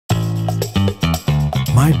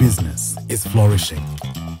My business is flourishing.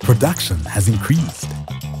 Production has increased.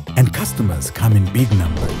 And customers come in big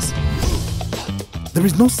numbers. There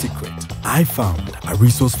is no secret. I found a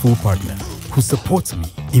resourceful partner who supports me,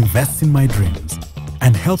 invests in my dreams,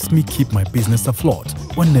 and helps me keep my business afloat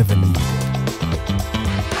whenever needed.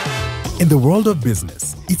 In the world of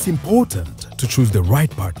business, it's important to choose the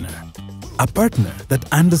right partner. A partner that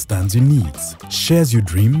understands your needs, shares your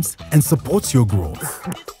dreams, and supports your growth.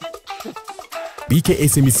 BK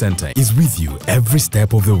SME Center is with you every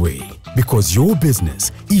step of the way because your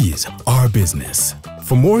business is our business.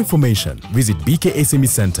 For more information, visit BK SME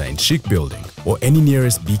Center in Chic Building or any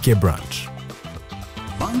nearest BK branch.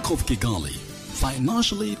 Bank of Kigali,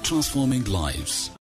 financially transforming lives.